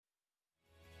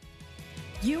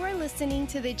You are listening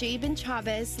to the Jabin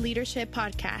Chavez Leadership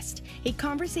Podcast, a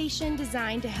conversation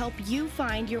designed to help you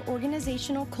find your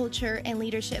organizational culture and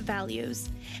leadership values.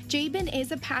 Jabin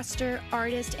is a pastor,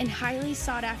 artist, and highly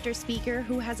sought-after speaker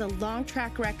who has a long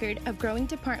track record of growing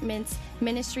departments,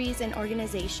 ministries, and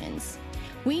organizations.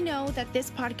 We know that this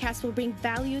podcast will bring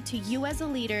value to you as a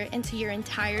leader and to your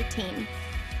entire team.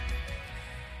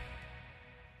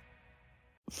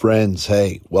 Friends,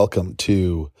 hey, welcome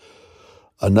to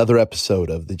another episode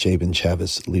of the Jabin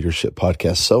Chavez Leadership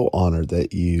Podcast. So honored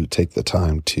that you take the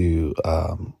time to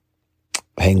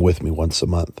hang with me once a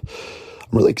month.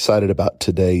 I'm really excited about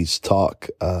today's talk.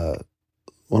 One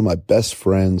of my best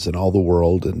friends in all the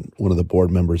world and one of the board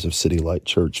members of City Light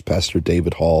Church, Pastor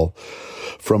David Hall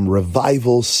from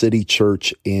Revival City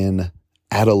Church in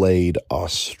Adelaide,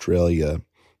 Australia,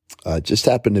 just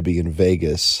happened to be in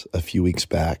Vegas a few weeks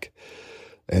back.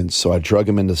 And so I drug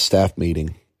him into a staff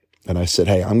meeting. And I said,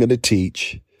 hey, I'm going to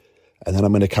teach, and then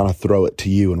I'm going to kind of throw it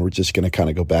to you, and we're just going to kind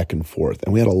of go back and forth.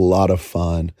 And we had a lot of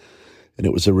fun, and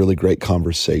it was a really great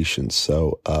conversation.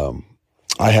 So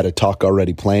I had a talk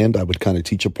already planned. I would kind of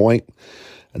teach a point,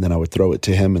 and then I would throw it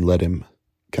to him and let him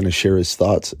kind of share his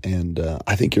thoughts. And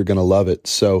I think you're going to love it.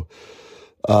 So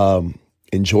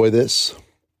enjoy this,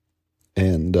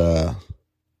 and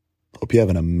hope you have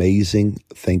an amazing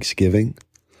Thanksgiving.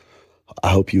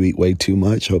 I hope you eat way too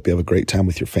much. I hope you have a great time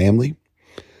with your family.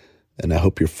 And I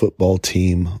hope your football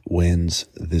team wins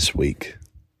this week.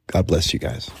 God bless you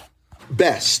guys.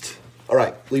 Best. All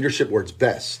right, leadership words,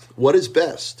 best. What is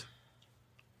best?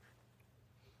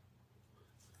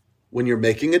 When you're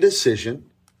making a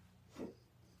decision,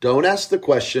 don't ask the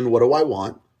question, what do I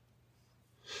want?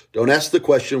 Don't ask the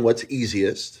question, what's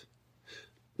easiest?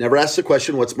 Never ask the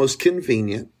question, what's most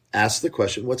convenient? Ask the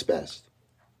question, what's best?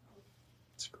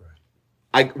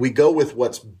 We go with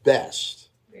what's best.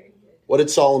 What did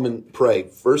Solomon pray?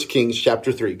 1 Kings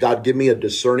chapter 3. God, give me a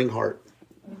discerning heart.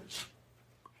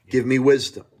 Give me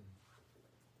wisdom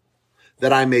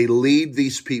that I may lead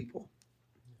these people.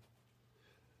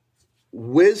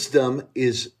 Wisdom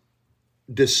is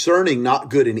discerning not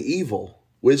good and evil.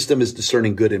 Wisdom is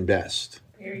discerning good and best.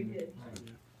 Very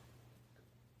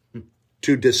good.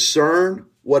 To discern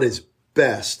what is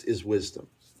best is wisdom.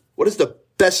 What is the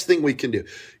best thing we can do?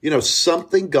 You know,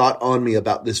 something got on me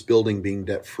about this building being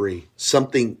debt free.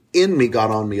 Something in me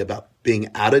got on me about being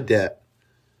out of debt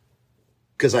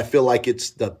because I feel like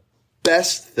it's the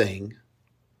best thing.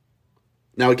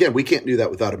 Now, again, we can't do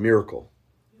that without a miracle,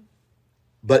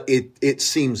 but it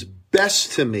seems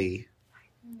best to me.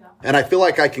 And I feel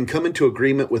like I can come into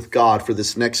agreement with God for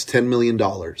this next $10 million.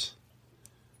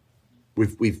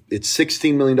 It's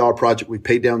 $16 million project. We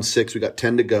paid down 6. We got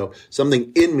 10 to go.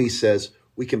 Something in me says,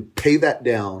 we can pay that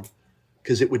down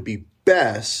because it would be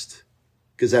best,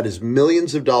 because that is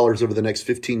millions of dollars over the next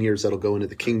 15 years that'll go into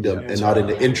the kingdom and not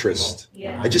into interest.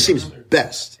 It just seems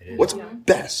best. What's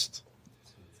best?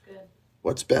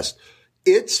 What's best?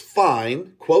 It's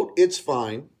fine, quote, it's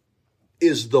fine,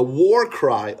 is the war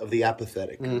cry of the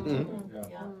apathetic.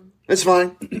 It's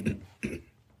fine.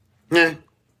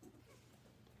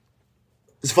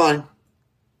 It's fine.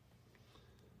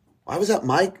 Why was that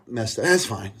mic messed up? That's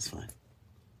fine. It's fine.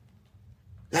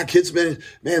 That kid's been,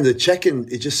 man, the check-in,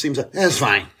 it just seems like, that's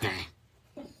fine.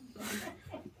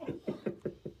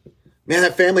 Man,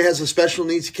 that family has a special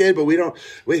needs kid, but we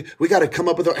got to come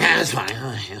up with that's fine.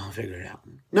 I'll figure it out.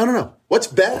 No. What's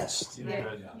best?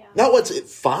 Not what's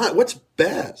fine. What's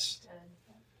best?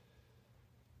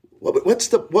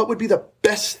 What would be the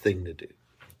best thing to do?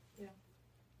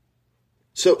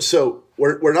 So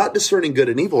we're not discerning good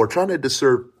and evil. We're trying to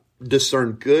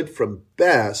discern good from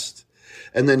best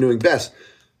and then doing best.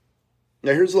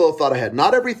 Now, here's a little thought I had.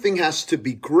 Not everything has to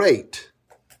be great,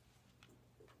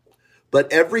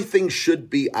 but everything should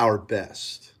be our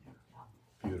best.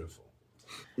 Beautiful.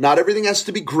 Not everything has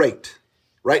to be great,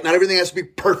 right? Not everything has to be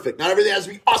perfect. Not everything has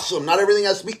to be awesome. Not everything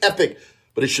has to be epic,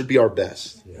 but it should be our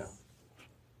best. Yeah.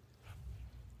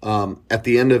 At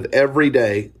the end of every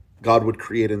day, God would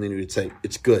create and then he would say,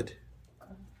 it's good.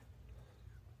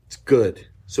 It's good.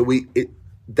 So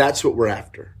that's what we're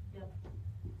after.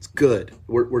 It's good.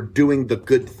 We're doing the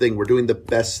good thing. We're doing the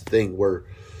best thing. We're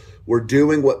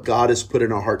doing what God has put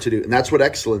in our heart to do. And that's what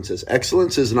excellence is.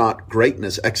 Excellence is not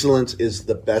greatness. Excellence is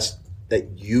the best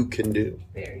that you can do.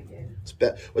 Very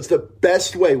good. What's the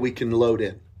best way we can load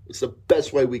in? What's the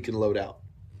best way we can load out?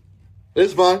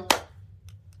 It's fine.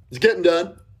 It's getting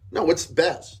done. No, what's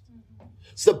best?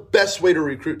 It's the best way to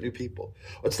recruit new people.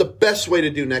 What's the best way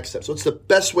to do next steps? What's the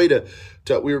best way to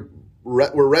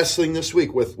we're wrestling this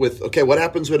week with okay, what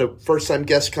happens when a first-time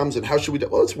guest comes and how should we do?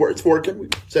 Well, it's working. We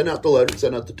send out the letter,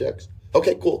 send out the text.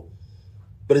 Okay, cool.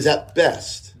 But is that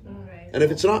best? Right. And if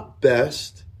it's not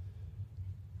best,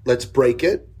 let's break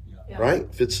it, Yeah. right?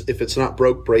 If it's not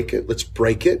broke, break it. Let's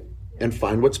break it and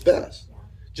find what's best.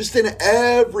 Just in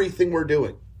everything we're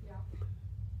doing.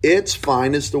 It's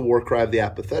fine is the war cry of the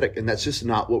apathetic, and that's just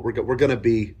not what we're going to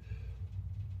be.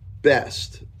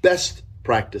 Best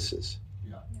practices,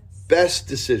 best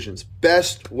decisions,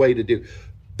 best way to do,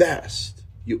 best.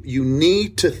 You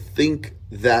need to think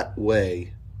that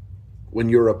way when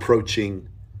you're approaching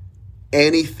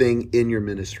anything in your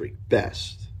ministry.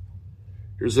 Best.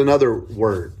 Here's another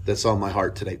word that's on my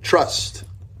heart today: trust.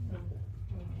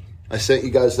 I sent you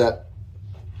guys that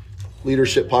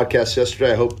leadership podcast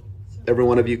yesterday. I hope every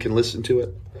one of you can listen to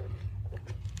it.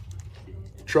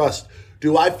 Trust.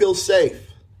 Do I feel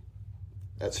safe?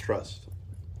 That's trust.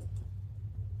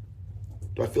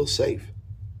 Do I feel safe?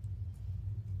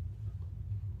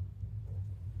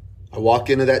 I walk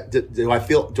into that. Do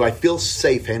I feel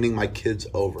safe handing my kids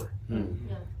over?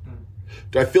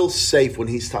 Do I feel safe when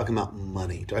he's talking about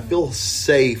money? Do I feel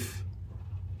safe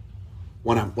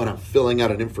when I'm filling out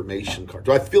an information card?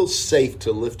 Do I feel safe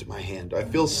to lift my hand? Do I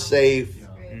feel safe?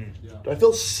 Do I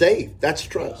feel safe? That's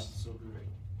trust.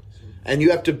 And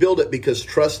you have to build it, because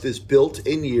trust is built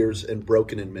in years and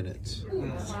broken in minutes.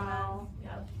 Wow.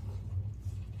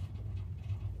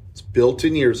 It's built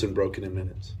in years and broken in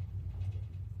minutes.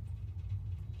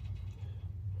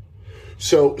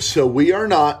 So we are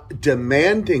not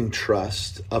demanding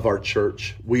trust of our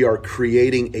church. We are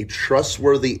creating a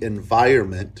trustworthy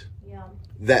environment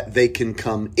that they can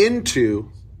come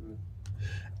into,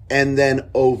 and then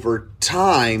over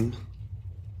time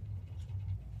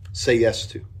say yes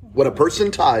to. When a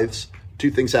person tithes, two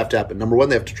things have to happen. Number one,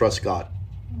 they have to trust God.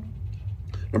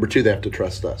 Number two, they have to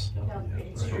trust us.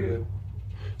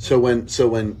 So when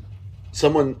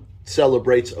someone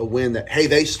celebrates a win that, hey,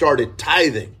 they started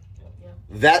tithing,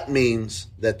 that means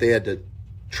that they had to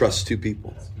trust two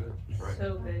people.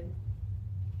 So good.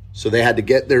 So they had to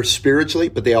get there spiritually,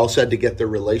 but they also had to get there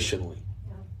relationally.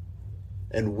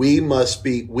 And we must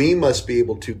be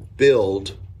able to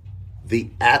build the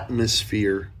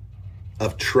atmosphere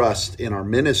of trust in our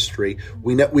ministry.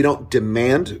 We don't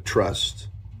demand trust.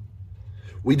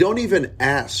 We don't even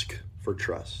ask for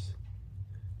trust.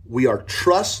 We are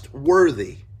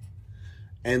trustworthy.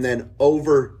 And then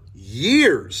over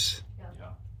years,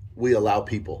 we allow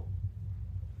people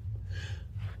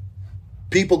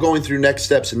going through next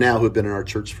steps now who have been in our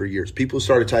church for years. People who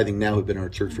started tithing now who have been in our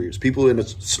church for years. People in a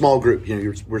small group.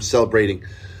 We're celebrating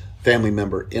family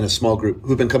member in a small group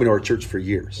who've been coming to our church for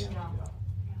years.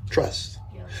 Trust.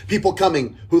 People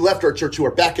coming who left our church who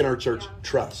are back in our church.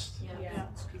 Trust.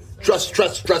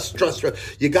 Trust.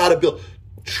 You got to build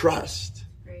trust.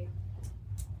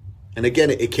 And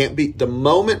again, it can't be the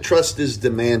moment trust is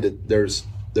demanded. There's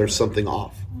something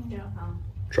off.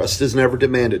 Trust is never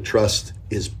demanded. Trust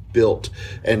is built,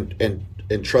 and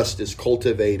trust is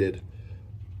cultivated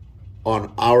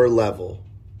on our level,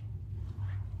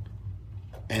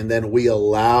 and then we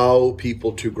allow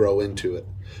people to grow into it.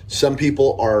 Some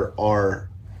people are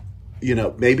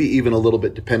maybe even a little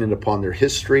bit dependent upon their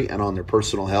history and on their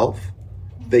personal health.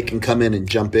 They can come in and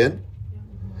jump in.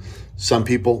 Some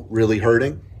people really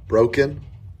hurting, broken,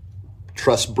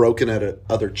 trust broken at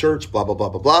other church, blah, blah, blah,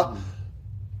 blah, blah.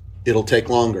 It'll take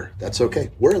longer. That's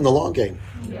okay. We're in the long game.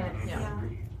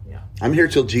 I'm here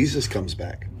till Jesus comes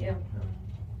back.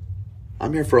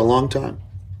 I'm here for a long time.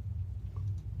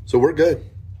 So we're good.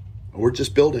 We're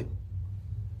just building.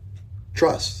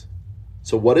 Trust.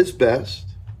 So what is best?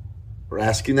 We're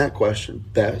asking that question.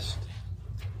 Best.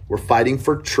 We're fighting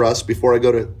for trust. Before I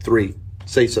go to 3,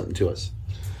 say something to us,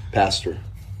 Pastor.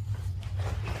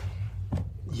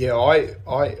 Yeah,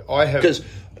 I have. Because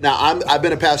now I've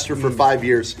been a pastor for 5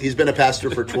 years. He's been a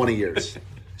pastor for 20 years.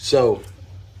 So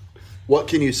what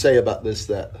can you say about this?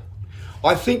 That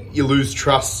I think you lose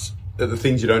trust at the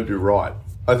things you don't do right.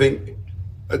 I think,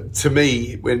 to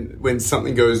me, when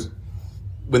something goes,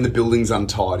 when the building's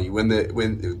untidy,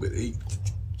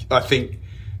 I think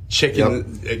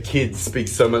checking kids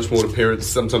speaks so much more to parents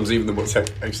sometimes even than what's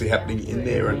actually happening in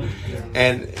there.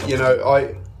 And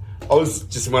I was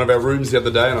just in one of our rooms the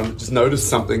other day and I just noticed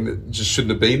something that just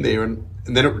shouldn't have been there. And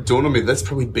then it dawned on me that's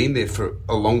probably been there for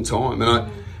a long time.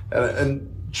 And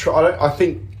I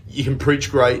think you can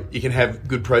preach great, you can have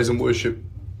good praise and worship,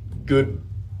 good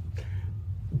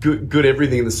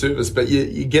everything in the service, but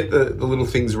you get the little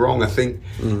things wrong. I think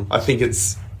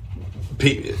it's.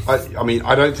 I mean,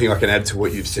 I don't think I can add to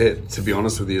what you've said. To be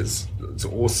honest with you, it's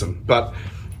awesome. But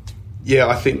yeah,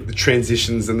 I think the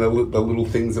transitions and the little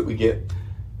things that we get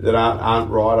that aren't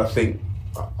right. I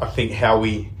think how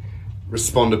we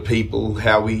respond to people,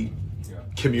 how we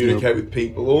communicate with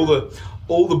people.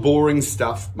 All the boring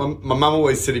stuff. My mum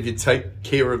always said, if you take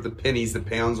care of the pennies, the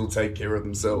pounds will take care of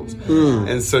themselves.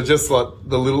 And so just like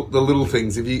the little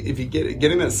things, if you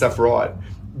getting that stuff right,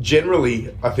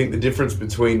 generally, I think the difference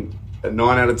between a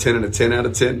 9 out of 10 and a 10 out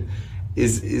of 10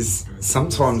 is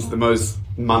sometimes the most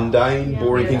mundane,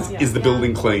 boring things. Is the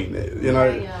building clean? You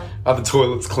know, are the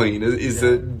toilets clean? Is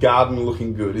the garden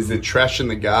looking good? Is there trash in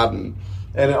the garden?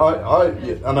 And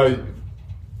I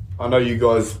know you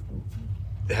guys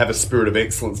have a spirit of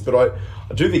excellence, but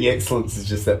I do think excellence is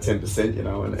just that 10%, you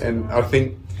know, and I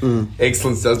think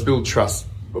excellence does build trust.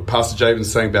 What Pastor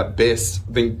Jabin's saying about best,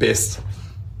 I think best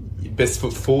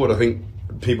foot forward. I think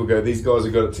people go, these guys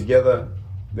have got it together.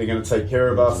 They're going to take care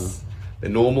of us. They're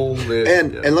normal.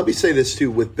 And let me say this too,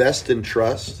 with best and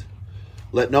trust,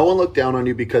 let no one look down on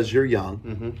you because you're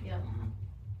young,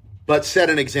 but set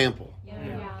an example.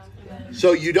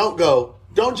 So you don't go,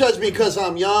 don't judge me because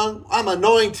I'm young, I'm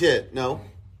anointed. No,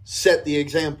 set the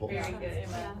example. Very good.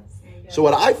 So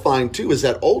what I find too is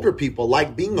that older people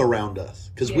like being around us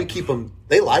because we keep them,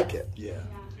 they like it.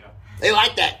 They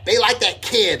like that. They like that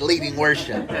kid leading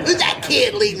worship. Who's that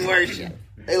kid leading worship?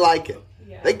 They like it.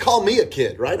 They call me a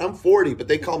kid, right? I'm 40, but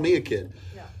they call me a kid.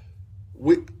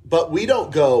 But we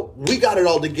don't go, we got it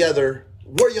all together.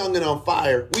 We're young and on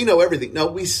fire. We know everything. No,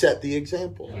 we set the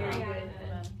example.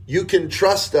 You can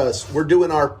trust us. We're doing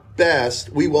our best.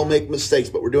 We will make mistakes,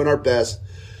 but we're doing our best.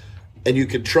 And you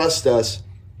can trust us.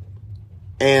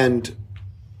 And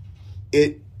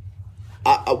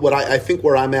I think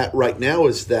where I'm at right now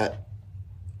is that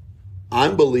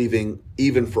I'm believing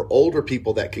even for older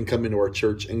people that can come into our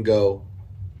church and go,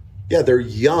 yeah, they're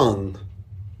young,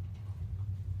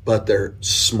 but they're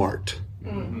smart.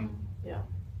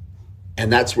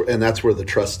 And that's where the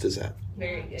trust is at.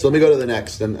 Very good. So let me go to the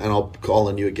next, and I'll call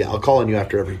on you again. I'll call on you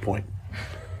after every point.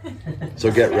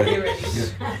 So get ready.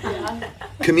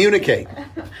 Communicate.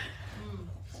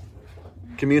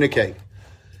 Communicate.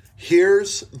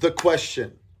 Here's the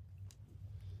question.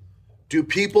 Do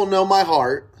people know my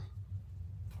heart?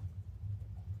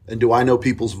 And do I know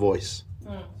people's voice?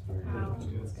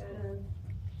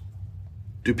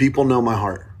 Do people know my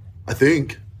heart? I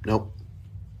think. Nope.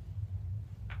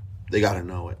 They got to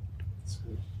know it.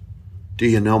 Do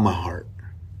you know my heart?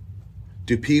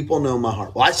 Do people know my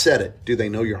heart? Well, I said it. Do they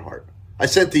know your heart? I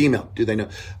sent the email. Do they know?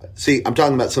 See, I'm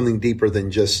talking about something deeper than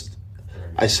just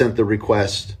I sent the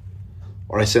request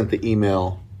or I sent the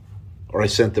email or I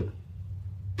sent the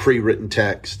pre-written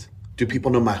text. Do people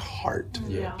know my heart?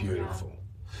 Yeah, beautiful.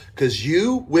 Because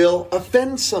you will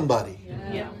offend somebody.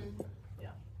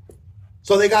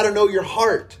 So they got to know your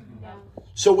heart.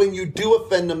 So when you do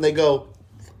offend them, they go,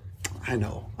 I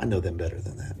know them better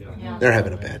than that. They're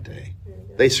having a bad day.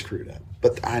 They screwed up,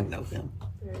 but I know them.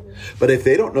 But if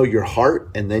they don't know your heart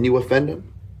and then you offend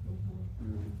them,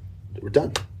 we're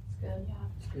done.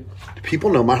 Do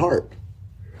people know my heart?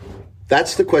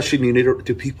 That's the question you need to,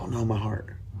 do people know my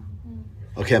heart?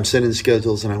 Okay, I'm sending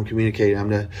schedules and I'm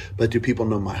communicating. But do people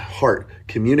know my heart?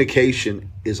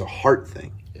 Communication is a heart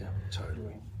thing. Yeah,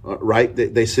 totally. Right?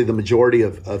 They say the majority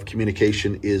of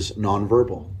communication is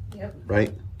nonverbal.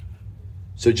 Right?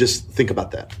 So just think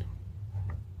about that.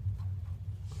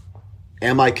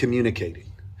 Am I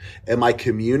communicating? Am I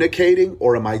communicating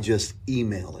or am I just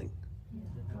emailing?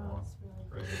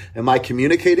 Am I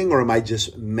communicating or am I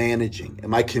just managing?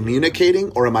 Am I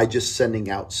communicating or am I just sending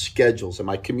out schedules? Am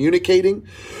I communicating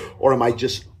or am I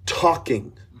just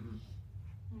talking?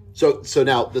 So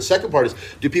now the second part is,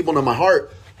 do people know my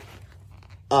heart?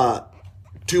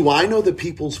 Do I know the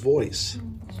people's voice?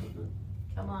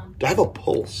 Come on. Do I have a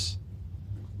pulse?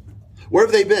 Where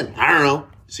have they been? I don't know.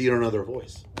 So you don't know their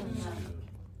voice.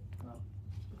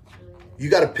 You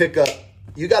got to pick up.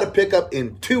 You got to pick up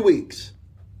in 2 weeks.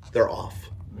 They're off.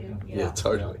 Yeah,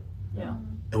 totally.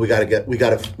 And we got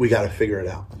to figure it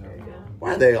out.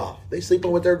 Why are they off? They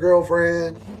sleeping with their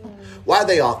girlfriend? Why are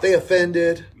they off? They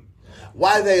offended?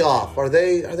 Why are they off? Are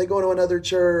they going to another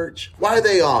church? Why are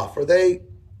they off? Are they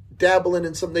dabbling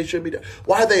in something they shouldn't be doing?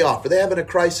 Why are they off? Are they having a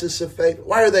crisis of faith?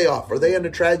 Why are they off? Are they in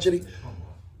a tragedy?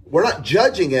 We're not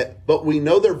judging it, but we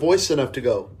know their voice enough to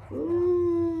go,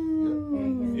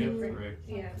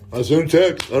 I sent a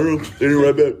text. I don't know. They didn't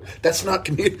write back. That's not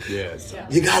communication. Yes.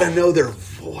 You got to know their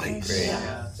voice.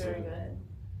 Very good.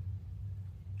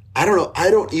 I don't know.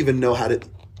 I don't even know how to.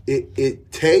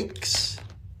 It takes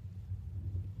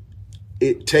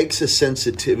a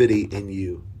sensitivity in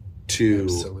you to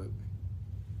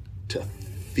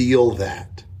feel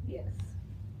that. Yes.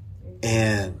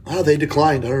 And they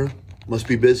declined. I don't know. Must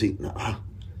be busy. No.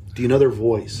 Do you know their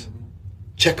voice?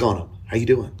 Check on them. How you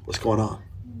doing? What's going on?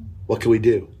 What can we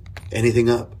do? Anything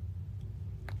up?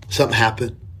 something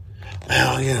happened.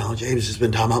 Well, James has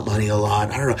been talking about money a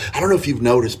lot. I don't know if you've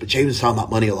noticed, but James is talking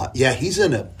about money a lot. Yeah, he's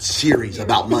in a series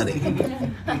about money.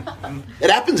 It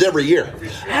happens every year.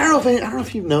 I don't know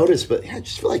if you've noticed, but I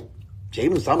just feel like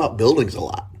James is talking about buildings a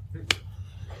lot.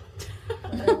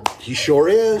 He sure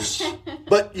is.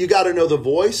 But you got to know the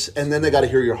voice, and then they got to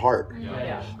hear your heart.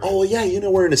 Yeah. Oh, yeah,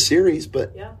 we're in a series,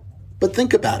 but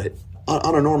think about it.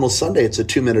 On a normal Sunday, it's a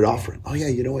 2-minute offering. Oh, yeah,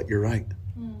 you know what? You're right.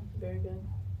 Very good.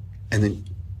 And then,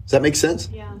 does that make sense?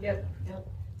 Yeah. Yep.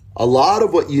 A lot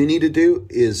of what you need to do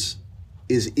is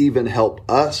even help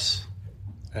us.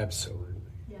 Absolutely.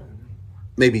 Yeah.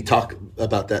 Maybe talk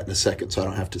about that in a second so I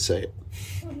don't have to say it.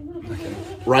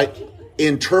 Right?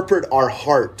 Interpret our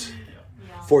heart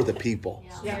for the people.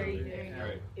 Yeah. Very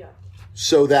good. Yeah.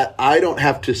 So that I don't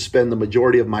have to spend the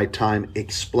majority of my time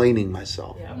explaining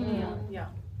myself. Yeah.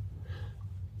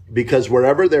 Because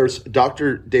wherever there's,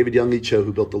 Dr. David Young Cho,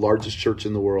 who built the largest church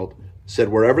in the world, said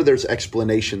wherever there's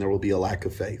explanation, there will be a lack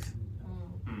of faith.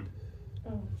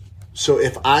 So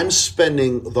if I'm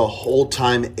spending the whole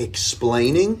time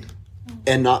explaining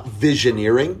and not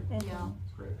visioneering,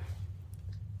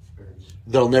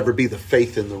 there'll never be the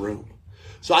faith in the room.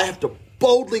 So I have to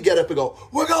boldly get up and go,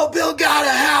 we're going to build God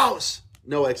a house.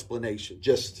 No explanation,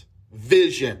 just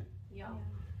vision. Yeah.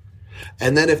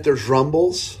 And then if there's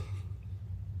rumbles,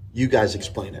 you guys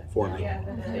explain it for me. Yeah.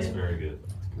 That's very good.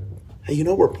 Hey,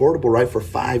 we're portable, right, for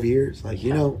 5 years. Like,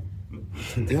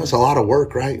 it's a lot of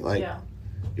work, right? Like,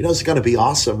 it's going to be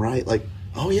awesome, right? Like,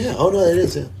 oh, yeah. Oh, no, it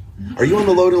is. Yeah. Are you on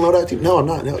the load and load out team? No, I'm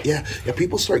not. No, yeah.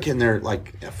 People start getting there,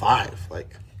 like, at 5.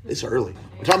 Like, it's early.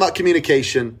 We're talking about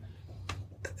communication.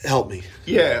 Help me.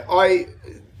 Yeah,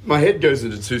 my head goes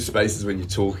into two spaces when you're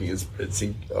talking.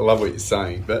 I love what you're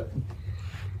saying, but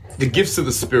the gifts of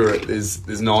the Spirit,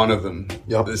 there's 9 of them.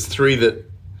 Yep. There's 3 that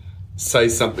say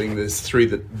something, there's 3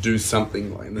 that do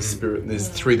something in the Spirit, and there's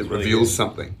 3 that reveal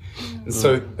something. And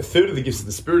so a third of the gifts of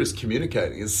the Spirit is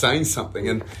communicating, is saying something.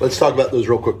 And let's talk about those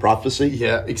real quick. Prophecy.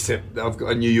 Yeah, except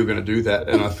I knew you were going to do that,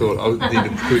 and I thought I need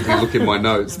to quickly look in my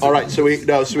notes. All right, so we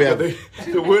have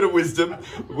the word of wisdom,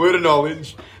 word of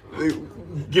knowledge, the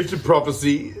gift of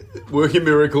prophecy, working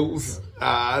miracles,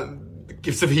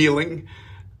 gifts of healing,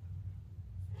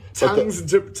 tongues,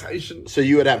 interpretation. So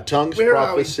you would have tongues, Where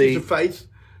prophecy. Are we? Gift of faith.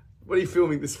 What are you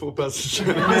filming this for, Pastor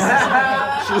Jones?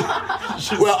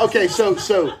 Well, okay, so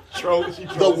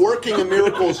the working of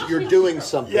miracles, you're doing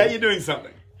something. Yeah, you're doing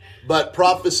something. But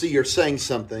prophecy, you're saying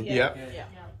something. Yeah.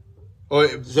 Or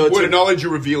word of knowledge,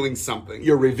 you're revealing something.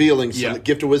 You're revealing something. Yeah.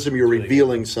 Gift of wisdom, you're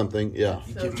revealing something. Yeah.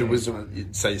 Gift of wisdom,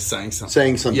 you'd say you're saying something.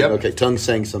 Saying something. Yep. Okay, tongue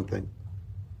saying something.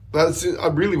 I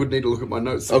really would need to look at my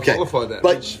notes to qualify that.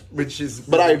 But, which is.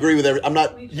 But I agree with everything. I'm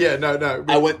not. Yeah, no.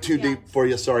 I went too deep for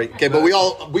you. Sorry. Okay, but we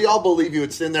all believe you.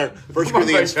 It's in there. 1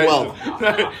 Corinthians 12.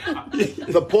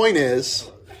 The point is.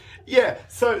 Yeah.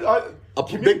 So a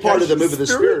big part of the move of the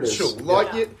Spirit is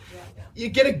you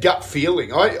get a gut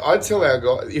feeling. I tell our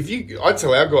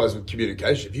guys with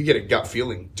communication, if you get a gut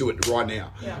feeling, do it right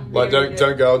now. Yeah. Like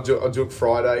don't go. I'll do it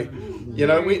Friday.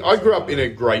 I grew up in a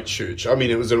great church. I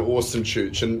mean, it was an awesome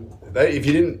church, and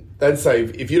they'd say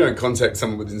if you don't contact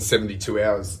someone within 72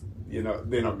 hours,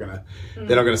 they're not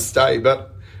gonna stay.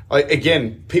 But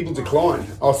people decline.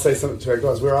 I'll say something to our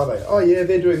guys. Where are they? Oh yeah,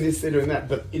 they're doing this, they're doing that.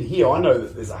 But in here, I know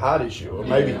that there's a heart issue, or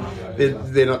maybe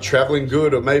they're not traveling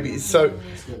good, or maybe so.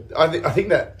 I think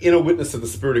that inner witness of the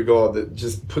Spirit of God that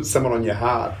just puts someone on your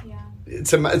heart. Yeah.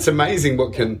 It's amazing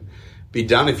what can be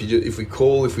done if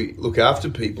we look after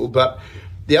people. But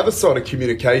the other side of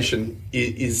communication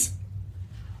is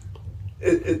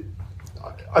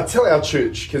I tell our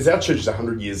church, because our church is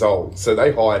 100 years old, so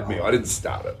they hired me. I didn't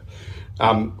start it.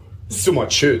 It's still my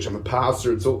church. I'm a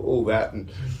pastor. It's all that,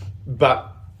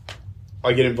 but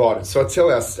I get invited. So I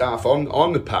tell our staff,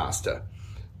 I'm the pastor.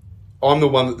 I'm the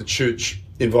one that the church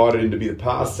invited in to be the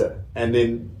pastor, and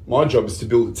then my job is to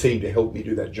build a team to help me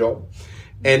do that job.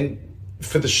 And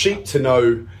for the sheep to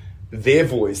know their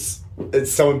voice,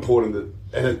 it's so important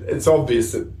it's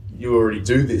obvious that you already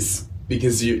do this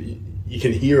because you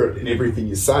can hear it in everything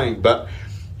you're saying. But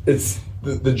it's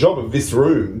the job of this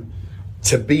room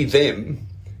to be them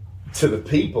to the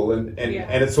people, and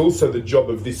it's also the job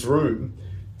of this room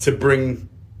to bring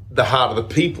the heart of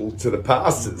the people to the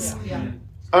pastors. Yeah.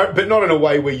 But not in a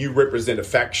way where you represent a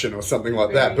faction or something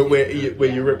like that, but where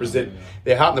you represent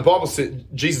their heart. And the Bible said,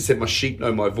 Jesus said, my sheep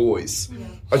know my voice. Yeah.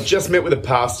 I just met with a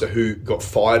pastor who got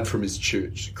fired from his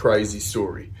church. Crazy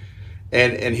story.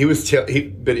 And he was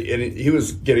he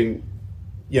was getting,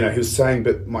 he was saying,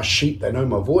 but my sheep, they know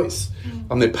my voice.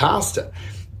 I'm their pastor.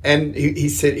 And he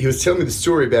said, he was telling me the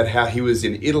story about how he was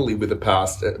in Italy with a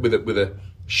pastor, with a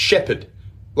shepherd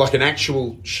like an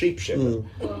actual sheep shepherd.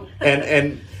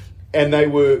 And they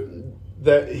were,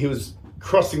 that he was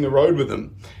crossing the road with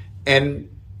them, and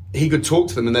he could talk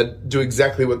to them and they'd do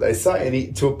exactly what they say, and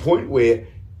he, to a point where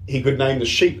he could name the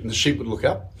sheep and the sheep would look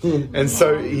up. And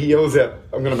so he yells out,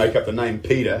 I'm going to make up the name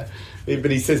Peter,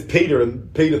 but he says Peter,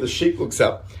 and Peter the sheep looks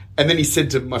up. And then he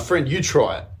said to my friend, you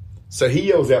try it. So he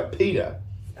yells out Peter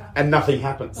and nothing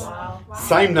happens.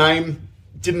 Same name,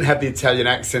 didn't have the Italian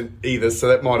accent either, so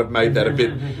that might have made that a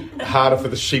bit harder for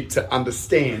the sheep to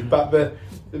understand. But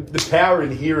the power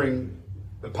in hearing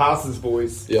the pastor's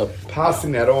voice,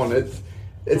 passing that on,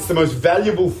 it's the most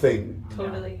valuable thing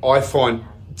I find,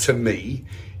 to me,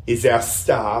 is our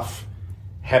staff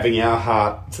having our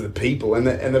heart to the people. And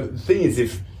the thing is,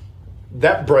 if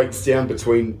that breaks down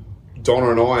between Donna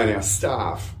and I and our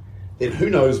staff, then who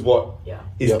knows what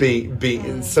is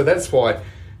being. So that's why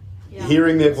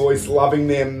hearing their voice, loving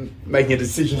them, making a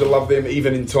decision to love them,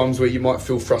 even in times where you might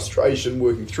feel frustration,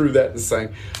 working through that and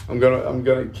saying, I'm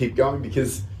gonna keep going,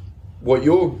 because what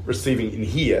you're receiving in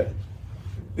here,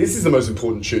 this is the most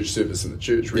important church service in the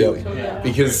church, really.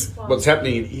 Because what's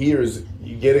happening in here is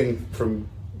you're getting from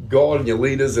God and your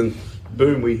leaders, and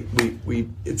boom, we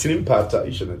it's an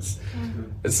impartation.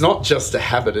 It's not just a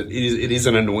habit. It is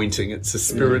an anointing. It's a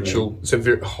spiritual. It's a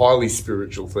very highly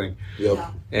spiritual thing.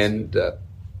 And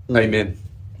amen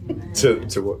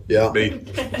to what me.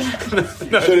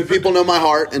 So do people know my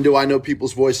heart, and do I know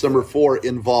people's voice? Number 4,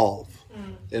 involve.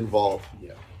 Involve.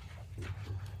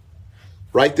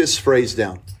 Write this phrase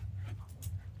down.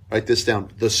 Write this down.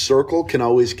 The circle can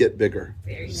always get bigger.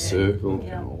 Circle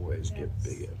can always get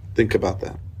bigger. Think about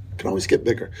that. Can always get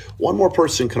bigger. One more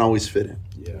person can always fit in.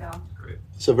 Great.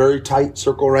 It's a very tight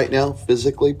circle right now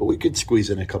physically, but we could squeeze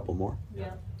in a couple more.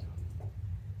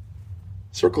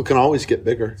 Circle can always get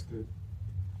bigger.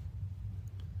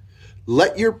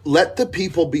 Let the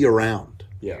people be around.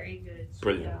 Very good.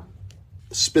 Brilliant.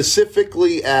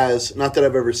 Specifically as, not that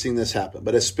I've ever seen this happen,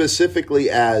 but as specifically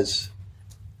as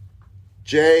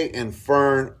Jay and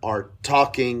Fern are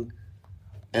talking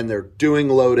and they're doing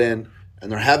load in and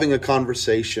they're having a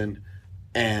conversation,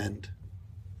 and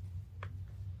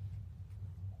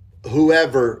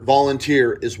whoever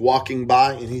volunteer is walking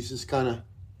by and he's just kind of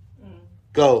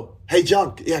go, hey,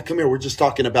 John, come here. We're just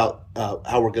talking about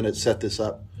how we're going to set this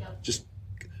up.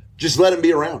 Just let him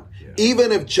be around.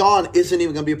 Even if John isn't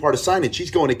even going to be a part of signage,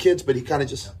 he's going to kids, but he kind of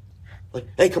just like,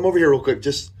 hey, come over here real quick.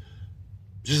 Just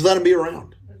let him be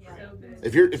around.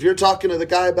 If you're talking to the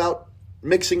guy about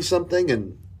mixing something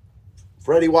and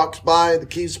Freddie walks by, the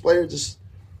keys player just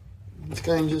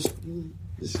kind of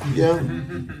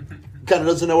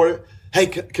doesn't know where. Hey,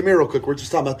 come here real quick. We're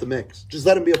just talking about the mix. Just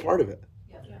let him be a part of it.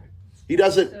 He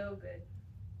doesn't.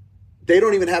 They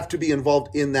don't even have to be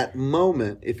involved in that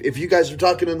moment. If you guys are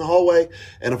talking in the hallway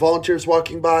and a volunteer is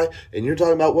walking by and you're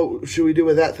talking about what should we do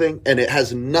with that thing, and it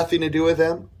has nothing to do with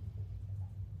them,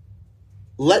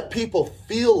 let people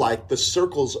feel like the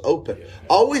circle's open.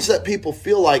 Always let people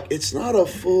feel like it's not a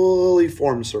fully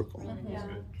formed circle.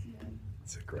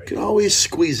 You can always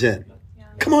squeeze in.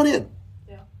 Come on in.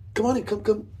 Come on in.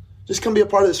 Come. Just come be a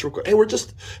part of this real quick. Hey, we're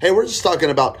just talking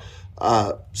about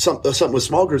something with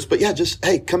small groups, but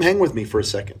come hang with me for a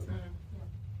second.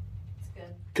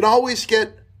 Can always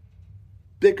get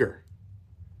bigger.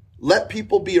 Let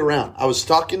people be around. I was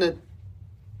talking to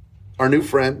our new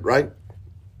friend, right?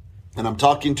 And I'm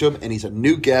talking to him, and he's a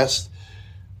new guest,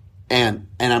 and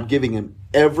I'm giving him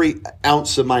every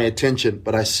ounce of my attention.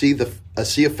 But I see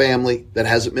a family that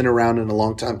hasn't been around in a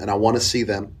long time, and I want to see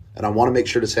them, and I want to make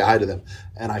sure to say hi to them.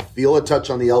 And I feel a touch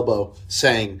on the elbow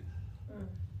saying,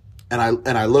 and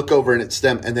I look over and it's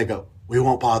them, and they go, we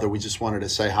won't bother. We just wanted to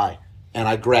say hi. And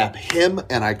I grab him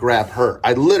and I grab her.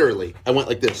 I went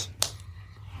like this.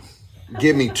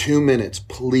 Give me 2 minutes.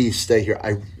 Please stay here.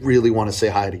 I really want to say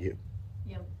hi to you.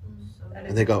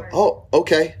 And they go, oh,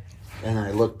 okay. And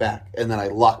I look back, and then I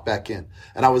lock back in.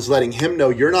 And I was letting him know,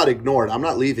 you're not ignored. I'm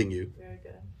not leaving you. Very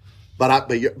good.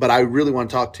 But I really want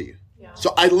to talk to you.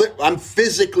 So I'm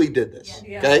physically did this.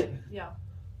 Okay?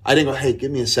 I didn't go, hey,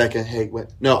 give me a second. Hey, wait.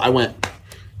 No, I went,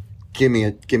 give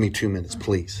me 2 minutes,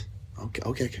 please.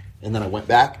 Okay. And then I went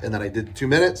back, and then I did the 2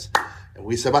 minutes, and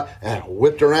we said bye, and I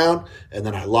whipped around, and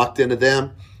then I locked into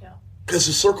them. Because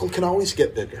the circle can always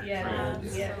get bigger.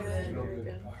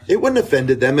 It wouldn't have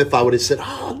offended them if I would have said,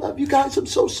 I love you guys. I'm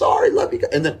so sorry. Love you guys.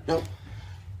 And then, no.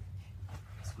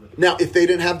 Now, if they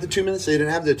didn't have the 2 minutes, they didn't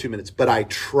have the 2 minutes. But I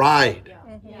tried.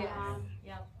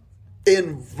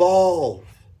 Involve.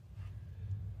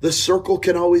 The circle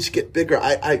can always get bigger.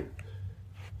 I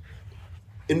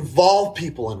involve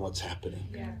people in what's happening.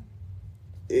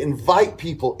 Invite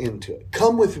people into it.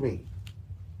 Come with me.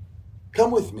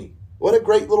 Come with me. What a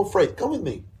great little phrase. Come with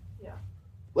me. Yeah.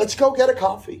 Let's go get a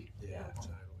coffee. Yeah,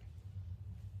 totally.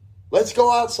 Let's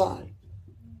go outside.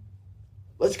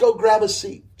 Let's go grab a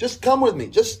seat. Just come with me.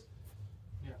 Just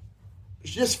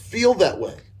feel that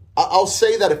way. I'll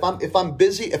say that if I'm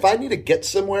busy, if I need to get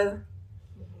somewhere,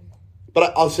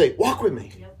 but I'll say, walk with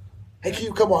me. Hey, can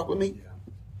you come walk with me?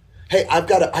 Hey, I've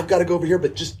got to go over here,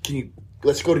 but just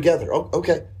let's go together. Oh,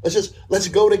 okay. Let's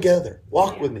go together.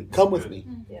 Walk with me. Come with me.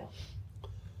 Yeah.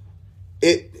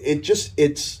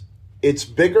 It's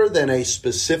bigger than a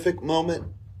specific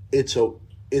moment. It's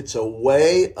a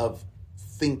way of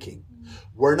thinking.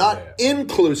 We're not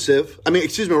inclusive.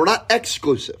 We're not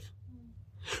exclusive.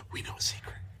 We know a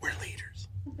secret. We're leaders.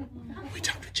 We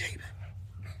talk to Jabin.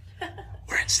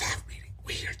 We're in staff meeting.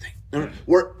 We hear things. No.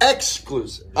 We're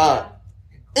exclusive.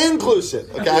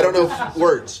 Inclusive. Okay, I don't know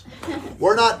words.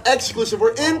 We're not exclusive.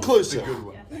 We're inclusive.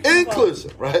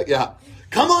 Inclusive, right? Yeah.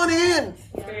 Come on in.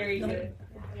 Very good.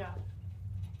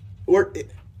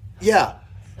 Yeah.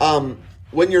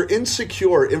 When you're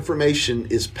insecure, information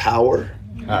is power.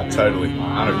 Totally.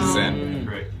 100%.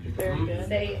 Very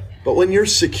good. But when you're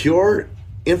secure,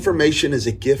 information is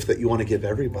a gift that you want to give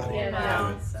everybody.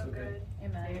 Yeah. So good.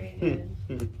 Amen.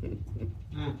 Very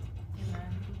good.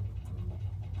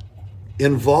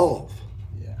 Involve.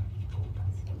 Yeah.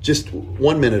 Just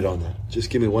 1 minute on that. Just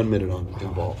give me 1 minute on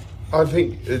involve. I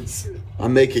think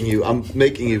I'm making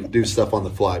you do stuff on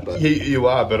the fly, but you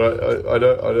are, but I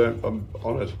don't. I'm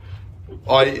on it.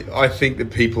 I think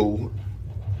that people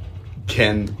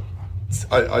can.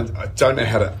 I don't know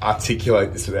how to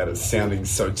articulate this without it sounding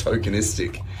so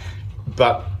tokenistic,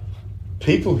 but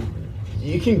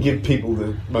you can give people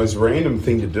the most random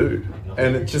thing to do,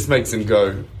 and it just makes them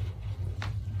go,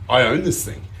 I own this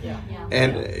thing. Yeah.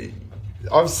 And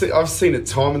I've seen it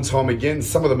time and time again.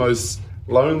 Some of the most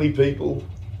lonely people,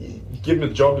 you give them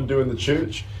a job to do in the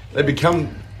church, they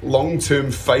become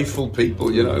long-term faithful people,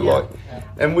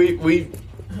 and we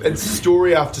it's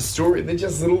story after story. They're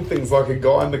just little things like a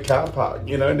guy in the car park,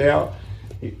 now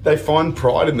they find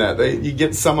pride in that. You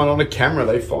get someone on a camera,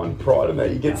 they find pride in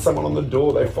that. You get someone on the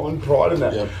door, they find pride in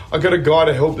that. Yep. I got a guy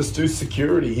to help us do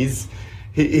security. He's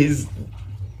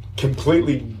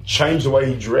completely changed the way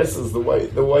he dresses, the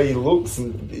way he looks,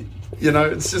 and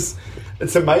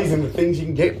it's amazing the things you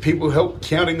can get. People help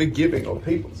counting the giving, or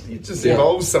people, it just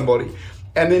involves somebody,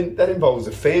 and then that involves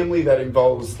a family. That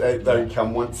involves they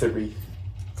come once every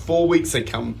 4 weeks. They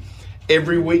come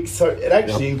every week, so it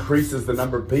actually increases the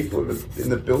number of people in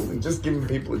the building. Just giving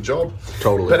people a job,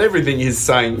 totally. But everything he's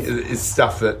saying is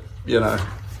stuff that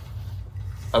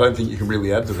I don't think you can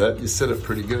really add to that. You said it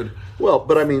pretty good. Well,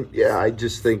 but I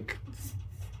just think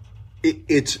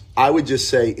it's. I would just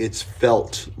say it's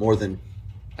felt more than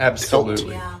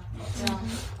absolutely. Felt. Yeah.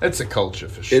 It's a culture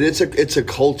for sure. It's a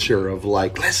culture of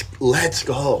like let's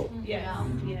go. Yeah.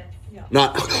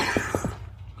 Not.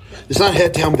 It's not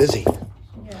head down busy.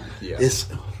 Yeah. It's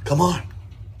come on.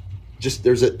 Just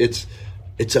it's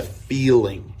a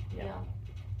feeling. Yeah.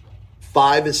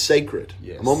 5 is sacred.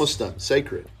 Yes. I'm almost done.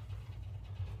 Sacred.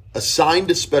 Assigned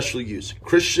to special use.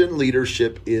 Christian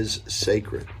leadership is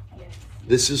sacred. Yes.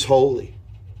 This is holy.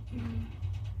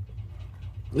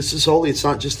 This is holy. It's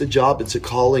not just a job. It's a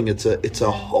calling. It's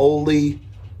a holy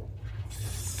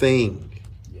thing.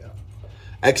 Yeah.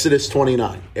 Exodus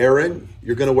 29. Aaron,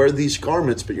 you're going to wear these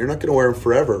garments, but you're not going to wear them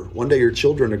forever. One day your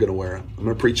children are going to wear them. I'm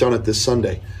going to preach on it this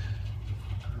Sunday.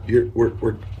 What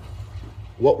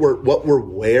we're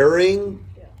wearing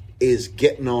is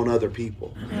getting on other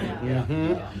people. Yeah.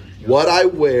 Mm-hmm. What I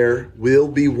wear will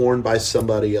be worn by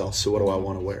somebody else. So what do I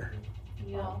want to wear?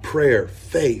 Yeah. Prayer,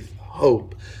 faith,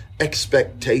 hope,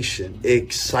 expectation,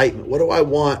 excitement. What do I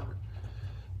want?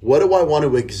 What do I want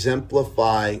to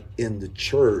exemplify in the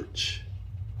church?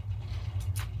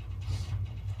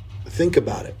 Think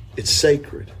about it. It's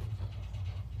sacred.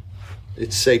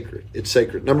 It's sacred. It's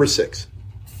sacred. Number 6.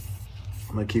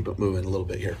 I'm going to keep it moving a little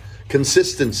bit here.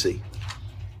 Consistency.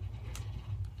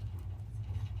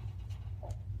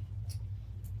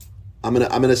 I'm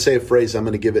gonna say a phrase. I'm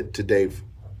gonna give it to Dave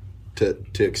to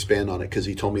expand on it because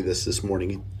he told me this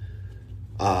morning.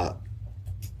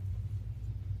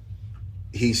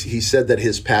 He said that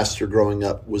his pastor growing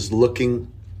up was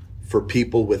looking for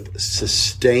people with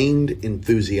sustained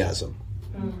enthusiasm.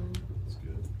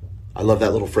 I love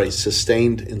that little phrase,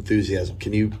 sustained enthusiasm.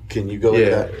 Can you go into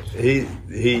that?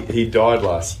 He died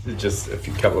just a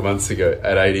couple of months ago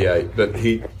at 88. But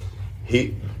he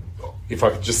if I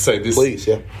could just say this, please,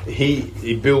 yeah.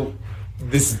 He built.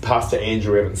 This is Pastor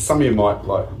Andrew Evans. Some of you might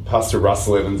like Pastor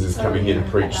Russell Evans is coming here to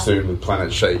preach soon with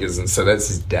Planet Shakers, and so that's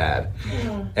his dad.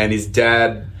 And his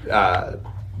dad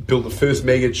built the first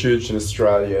mega church in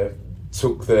Australia,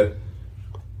 took the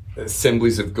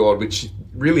Assemblies of God, which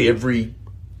really every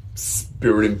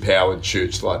Spirit-empowered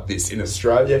church like this in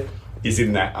Australia is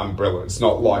in that umbrella. It's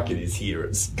not like it is here.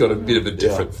 It's got a bit of a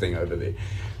different thing over there.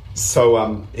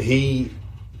 So he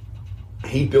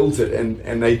built it,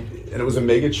 and it was a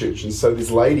mega church. And so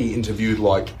this lady interviewed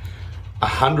like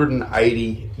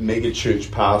 180 mega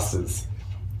church pastors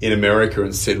in America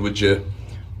and said, would you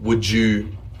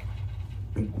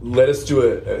let us do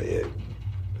a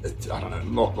I don't know,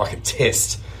 not like a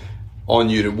test on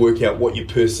you to work out what your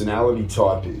personality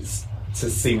type is, to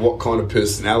see what kind of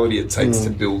personality it takes to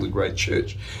build a great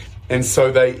church. And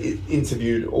so they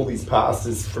interviewed all these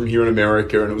pastors from here in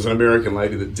America, and it was an American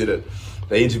lady that did it.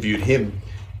 They interviewed him,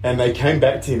 and they came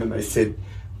back to him and they said,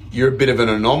 you're a bit of an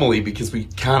anomaly because we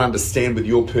can't understand with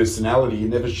your personality. You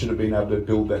never should have been able to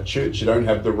build that church. You don't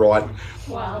have the right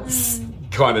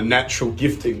kind of natural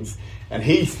giftings. And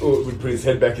he would put his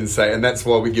head back and say, and that's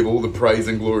why we give all the praise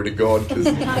and glory to God, because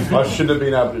I shouldn't have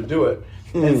been able to do it.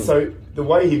 And so the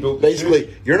way he built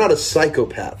basically, you're not a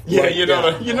psychopath. Yeah, you're not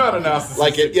a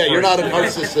narcissist. You're not a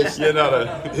narcissist. You're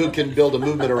not who can build a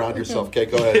movement around yourself. Okay,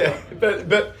 go ahead.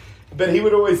 Yeah, but he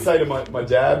would always say to my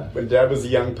dad, when Dad was a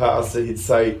young pastor, he'd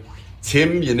say,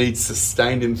 Tim, you need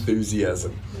sustained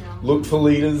enthusiasm. Yeah. Look for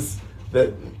leaders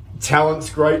that talent's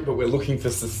great, but we're looking for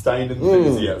sustained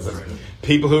enthusiasm.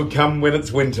 People who come when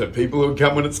it's winter, people who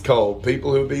come when it's cold,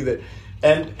 people who'll be there.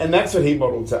 And that's what he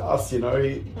modeled to us, you know.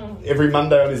 Every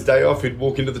Monday on his day off, he'd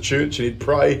walk into the church and he'd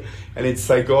pray and he'd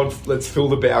say, God, let's fill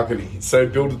the balcony. So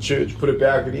he'd build a church, put a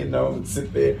balcony and no one would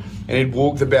sit there. And he'd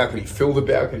walk the balcony, fill the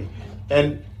balcony.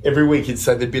 And every week he'd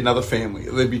say there'd be another family,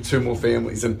 there'd be 2 more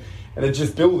families. And it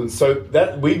just built. And so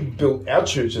that we built our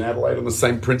church in Adelaide on the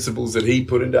same principles that he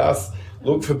put into us.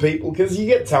 Look for people, because you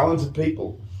get talented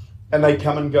people and they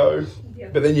come and go.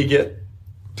 But then you get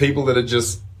people that are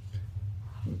just,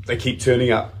 they keep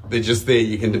turning up. They're just there.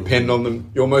 You can depend on them.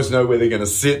 You almost know where they're going to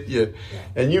sit.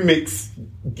 And you mix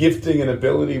gifting and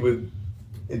ability with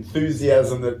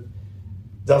enthusiasm that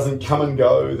doesn't come and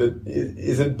go, that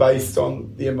isn't based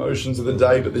on the emotions of the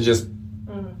day, but they're just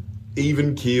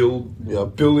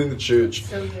even-keeled, building the church.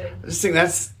 So good. I just think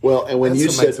that's... Well, and when you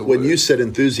said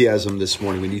enthusiasm this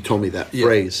morning, when you told me that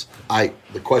phrase,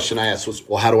 the question I asked was,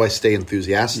 well, how do I stay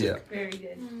enthusiastic? Yeah. Very good.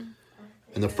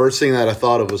 And the first thing that I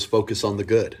thought of was focus on the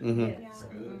good.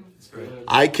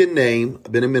 I can name,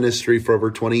 I've been in ministry for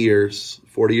over 20 years,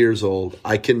 40 years old.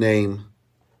 I can name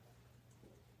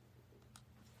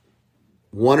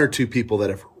 1 or 2 people that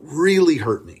have really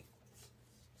hurt me.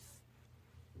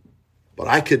 But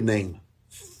I could name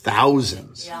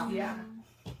thousands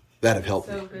that have helped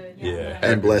me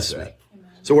and blessed me.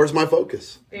 So where's my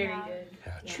focus? Very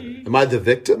good. Am I the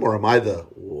victim, or am I the,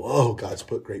 whoa, God's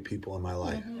put great people in my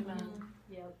life?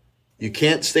 You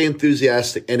can't stay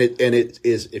enthusiastic. And it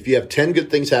is, if you have 10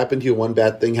 good things happen to you, 1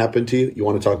 bad thing happened to you, you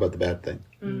want to talk about the bad thing.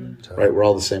 Right? We're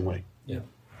all the same way. Yeah.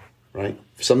 Right?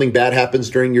 If something bad happens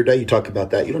during your day, you talk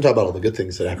about that. You don't talk about all the good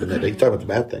things that happened that day. You talk about the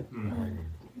bad thing.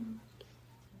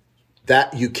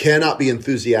 That you cannot be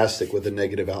enthusiastic with a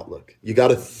negative outlook. You got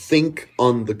to think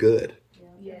on the good.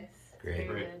 Yes. Great.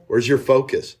 Where's your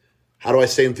focus? How do I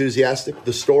stay enthusiastic?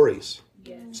 The stories.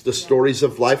 Yes. It's the stories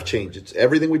of life change. It's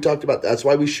everything we talked about. That's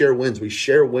why we share wins. We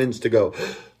share wins to go,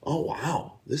 oh,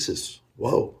 wow, this is,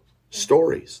 whoa,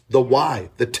 stories. The why,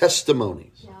 the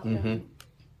testimonies. Yeah.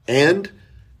 And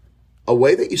a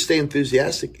way that you stay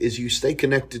enthusiastic is you stay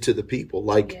connected to the people.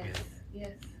 Like,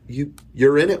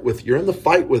 you're in the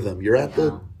fight with them. You're at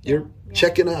you're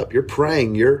checking up. You're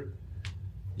praying.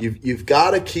 You've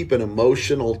got to keep an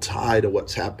emotional tie to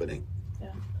what's happening. Yeah.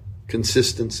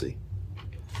 Consistency.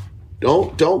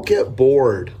 Don't get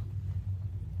bored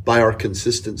by our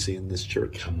consistency in this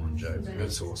church. Come on, Joe.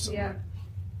 That's awesome. Yeah.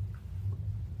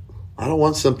 I don't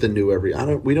want something new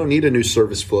we don't need a new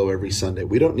service flow every Sunday.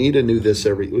 We don't need a new this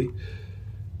every week.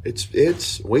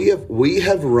 We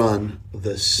have run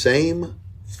the same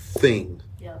thing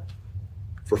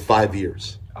for 5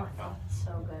 years. Oh,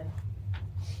 so good.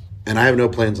 And I have no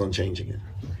plans on changing it.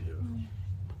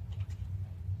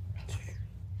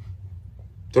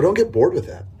 So don't get bored with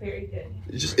that. Very good.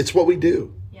 It's what we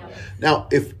do. Yeah. Now,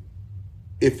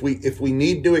 if we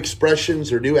need new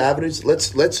expressions or new avenues,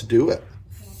 let's do it.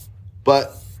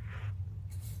 But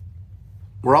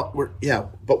we're not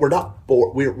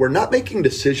bored. We're not making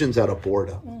decisions out of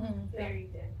boredom. Very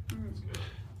good.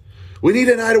 We need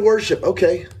a night of worship.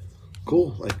 Okay,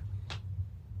 cool. Like,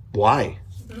 why?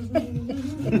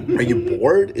 Are you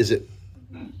bored? Is it?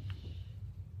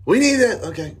 We need that.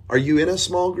 Okay. Are you in a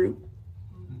small group?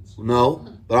 No,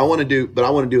 but I want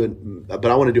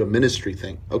to do a ministry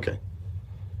thing. Okay.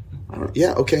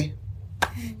 Yeah, okay.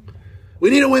 We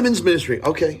need a women's ministry.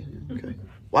 Okay.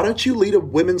 Why don't you lead a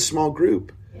women's small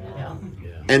group? Yeah.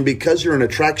 And because you're an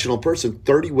attractional person,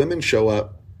 30 women show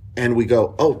up and we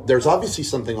go, oh, there's obviously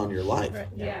something on your life.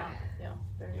 Yeah.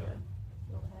 Very good.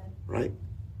 Right?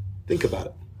 Think about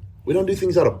it. We don't do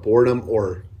things out of boredom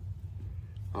or...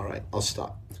 All right, I'll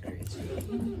stop.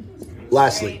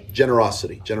 Lastly,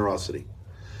 generosity.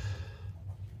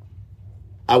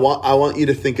 I want you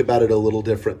to think about it a little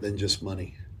different than just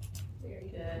money.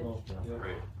 Very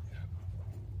good.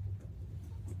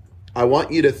 I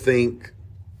want you to think,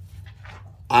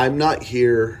 I'm not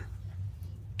here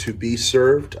to be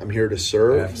served. I'm here to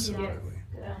serve. Absolutely.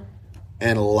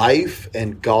 And life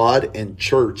and God and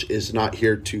church is not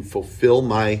here to fulfill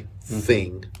my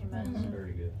thing. Amen.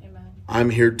 Very good. Amen. I'm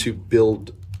here to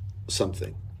build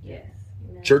something. Yes.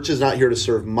 Amen. Church is not here to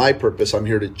serve my purpose. I'm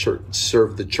here to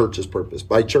serve the church's purpose.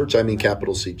 By church, I mean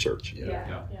capital C church.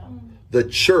 Yeah. The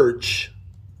church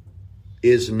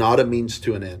is not a means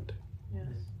to an end. Yes.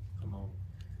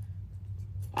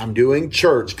 I'm doing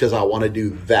church because I want to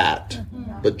do that.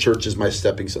 But church is my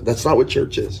stepping stone. That's not what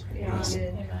church is. Yeah.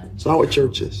 Amen. It's not what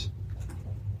church is.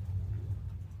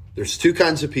 There's two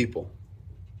kinds of people.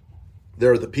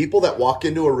 There are the people that walk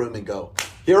into a room and go,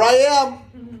 here I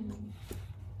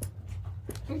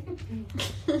am.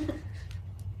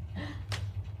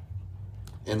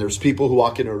 And there's people who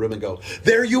walk into a room and go,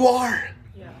 there you are.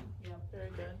 Yeah. Very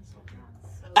good.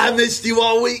 I missed you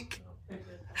all week.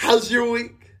 How's your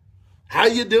week? How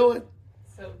you doing?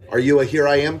 So good. Are you a here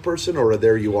I am person or a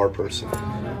there you are person?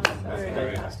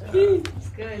 Very good. It's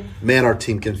good. Man, our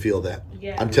team can feel that.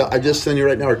 Yeah. I'm just telling you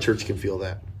right now, our church can feel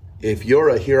that. If you're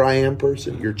a here I am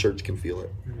person, your church can feel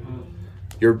it.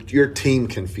 Your team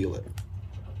can feel it.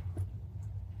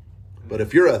 But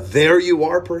if you're a there you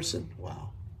are person,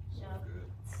 wow.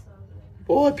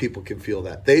 Boy, people can feel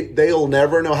that. They'll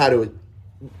never know how to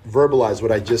verbalize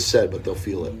what I just said, but they'll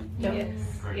feel it. Yes.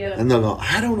 Yeah. And they'll go,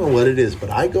 I don't know what it is, but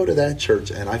I go to that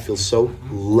church and I feel so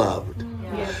loved.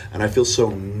 Yeah. And I feel so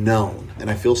known. And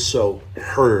I feel so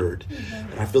heard.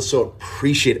 And I feel so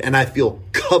appreciated. And I feel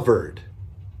covered.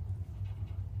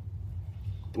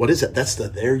 What is it? That's the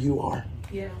there you are.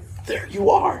 Yes. There you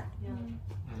are.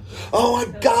 Oh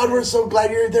my God, we're so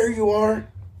glad you're there. You are.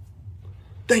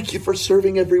 Thank you for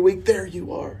serving every week. There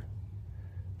you are.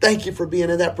 Thank you for being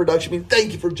in that production meeting.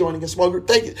 Thank you for joining a small group.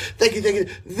 Thank you.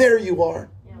 There you are.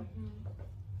 Yeah.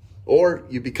 Or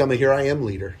you become a here I am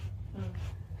leader.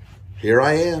 Here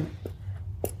I am.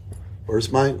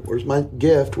 Where's my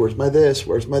gift? Where's my this?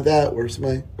 Where's my that? Where's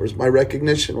my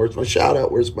recognition? Where's my shout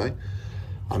out? Where's my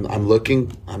I'm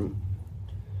looking,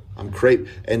 I'm great.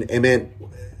 And man,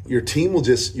 your team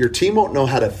won't know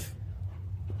how to,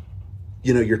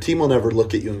 your team will never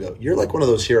look at you and go, you're like one of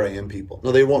those here I am people.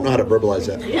 No, they won't know how to verbalize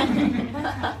that.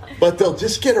 Yeah. But they'll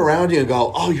just get around you and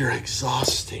go, oh, you're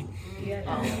exhausting.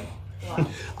 Yeah.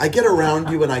 I get around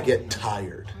you and I get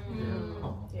tired.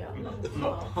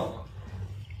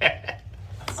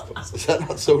 Is that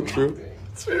not so true?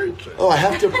 It's very true. Oh, I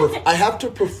have to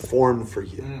perform for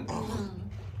you. Oh.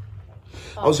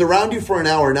 I was around you for an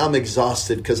hour. Now I'm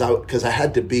exhausted because I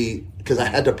had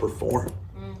to perform.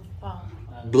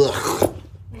 Blah.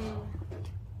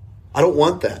 I don't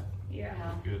want that. Yeah.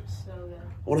 Good. So good.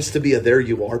 I want us to be a there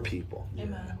you are people.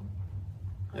 Amen.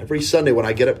 Every Sunday when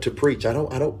I get up to preach, I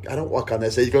don't walk on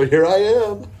that stage and go, here I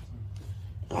am.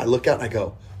 I look out and I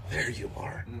go, there you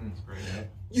are.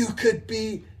 You could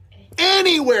be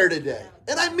anywhere today.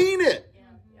 And I mean it.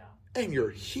 Yeah. And you're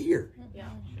here. Yeah.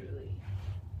 Truly.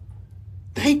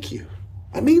 Thank you.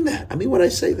 I mean that. I mean when I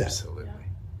say that. Absolutely.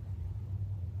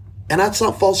 And that's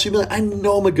not false humility. I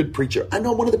know I'm a good preacher. I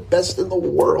know I'm one of the best in the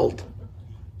world.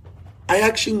 I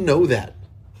actually know that.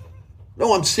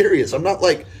 No, I'm serious. I'm not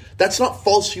like, that's not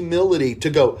false humility to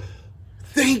go,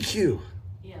 thank you.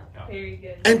 Yeah. Very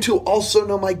good. And to also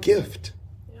know my gift.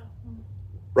 Yeah.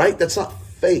 Right? That's not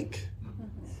fake.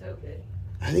 So good.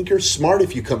 I think you're smart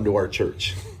if you come to our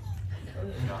church.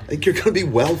 I think you're going to be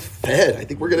well fed. I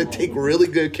think we're going to take really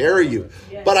good care of you.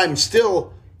 But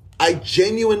I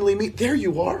genuinely mean, there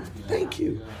you are. Thank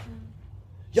you.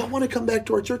 Y'all want to come back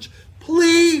to our church?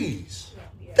 Please.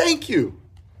 Thank you.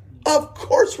 Of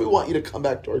course we want you to come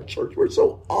back to our church. We're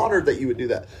so honored that you would do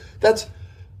that. That's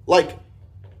like,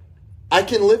 I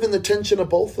can live in the tension of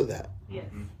both of that. Yes.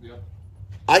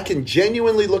 I can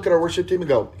genuinely look at our worship team and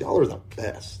go, y'all are the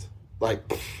best.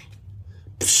 Like,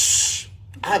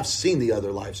 I've seen the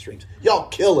other live streams. Y'all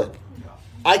kill it.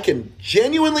 I can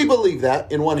genuinely believe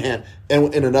that in one hand,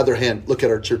 and in another hand, look at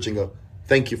our church and go,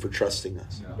 thank you for trusting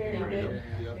us. Very good.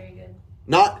 Very good.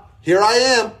 Not, here I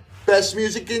am, best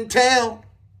music in town.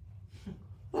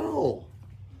 No, No.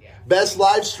 Best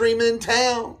live stream in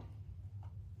town.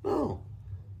 No.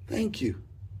 Thank you.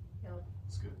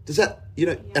 Does that,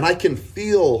 and I can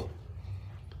feel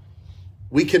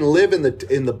we can live in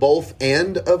the both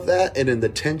end of that and in the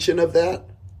tension of that,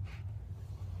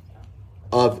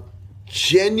 of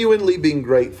genuinely being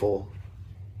grateful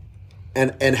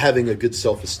and having a good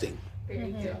self-esteem.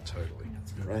 Totally.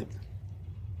 Right?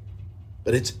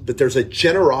 But there's a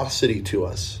generosity to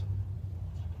us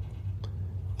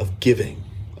of giving,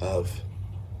 of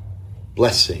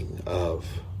blessing, of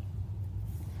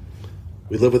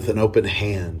we live with an open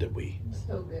hand,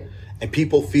 So good. and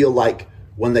people feel like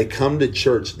when they come to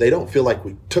church, they don't feel like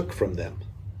we took from them.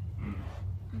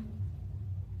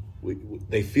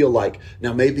 They feel like,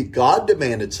 now maybe God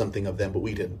demanded something of them, but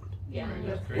we didn't. Yeah.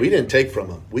 We didn't take from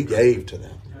them. We gave to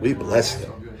them. We blessed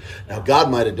them. Now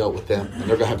God might have dealt with them, and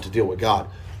they're going to have to deal with God.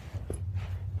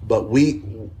 But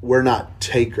we're not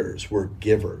takers. We're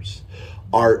givers.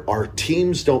 Our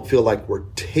teams don't feel like we're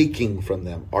taking from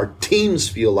them. Our teams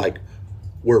feel like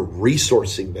we're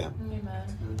resourcing them.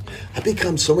 Amen. I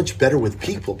become so much better with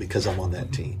people because I'm on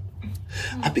that team.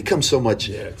 I become so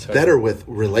much better with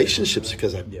relationships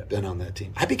because I've been on that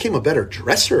team. I became a better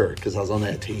dresser because I was on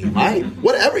that team.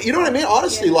 Whatever, you know what I mean?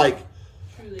 Honestly,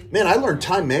 man, I learned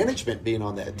time management being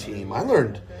on that team. I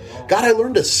learned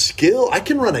a skill. I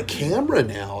can run a camera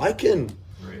now. I can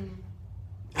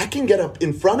get up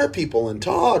in front of people and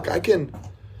talk.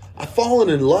 I've fallen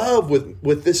in love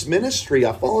with this ministry.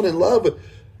 I've fallen in love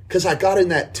because I got in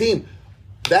that team.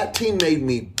 That team made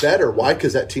me better. Why?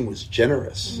 Because that team was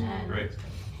generous. Right.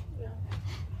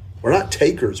 We're not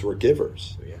takers, we're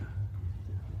givers. Yeah.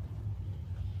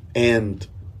 And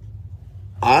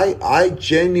I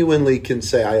genuinely can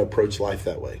say I approach life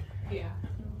that way. Yeah.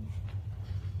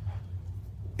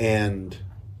 And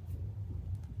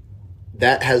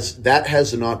that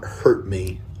has not hurt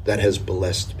me. That has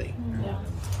blessed me. Yeah.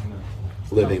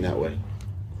 Living that way.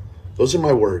 Those are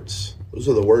my words. Those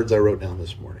are the words I wrote down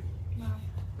this morning.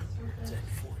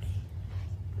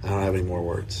 I don't have any more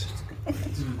words.